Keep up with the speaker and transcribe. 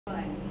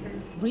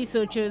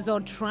Researchers are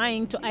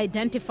trying to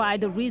identify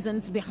the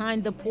reasons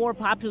behind the poor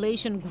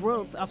population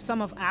growth of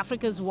some of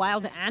Africa's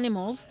wild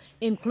animals,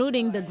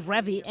 including the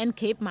Grevy and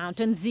Cape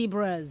Mountain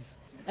zebras.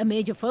 A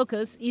major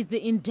focus is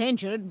the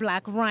endangered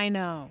black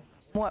rhino.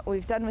 What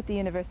we've done with the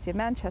University of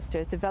Manchester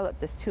is develop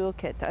this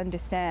toolkit to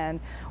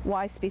understand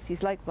why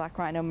species like black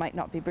rhino might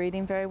not be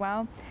breeding very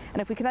well. And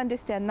if we can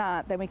understand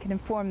that, then we can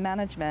inform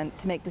management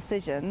to make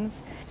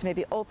decisions to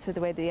maybe alter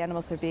the way the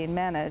animals are being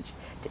managed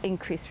to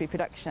increase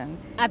reproduction.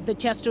 At the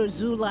Chester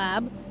Zoo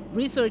Lab,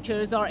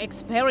 researchers are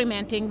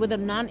experimenting with a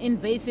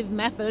non-invasive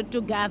method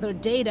to gather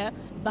data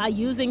by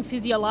using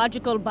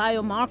physiological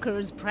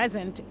biomarkers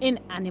present in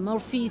animal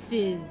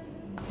feces.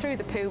 Through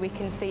the poo we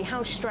can see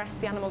how stressed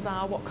the animals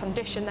are, what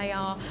condition they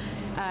are,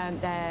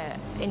 their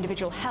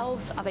individual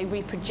health, are they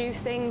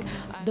reproducing.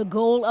 The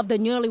goal of the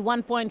nearly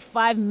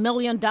 $1.5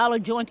 million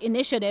joint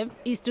initiative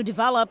is to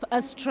develop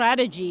a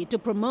strategy to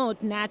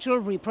promote natural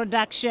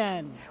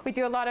reproduction. We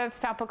do a lot of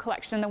sample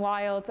collection in the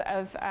wild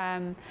of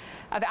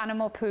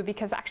animal poo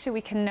because actually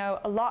we can know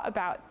a lot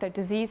about their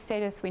disease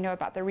status, we know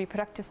about their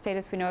reproductive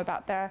status, we know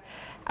about their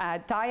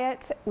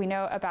diet, we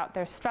know about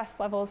their stress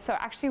levels. So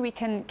actually we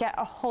can get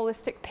a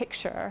holistic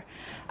picture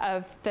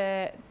of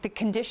the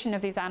condition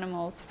of these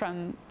animals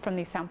from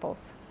these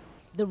samples.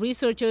 The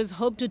researchers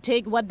hope to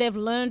take what they've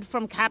learned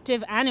from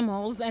captive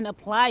animals and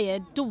apply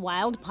it to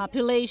wild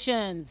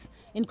populations.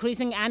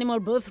 Increasing animal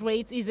birth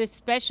rates is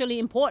especially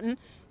important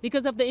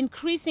because of the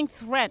increasing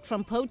threat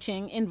from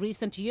poaching in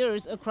recent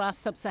years across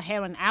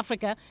sub-Saharan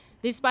Africa,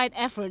 despite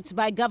efforts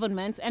by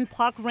governments and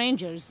park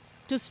rangers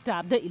to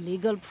stop the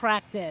illegal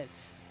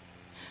practice.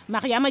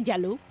 Mariama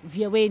Diallo,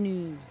 VOA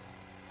News.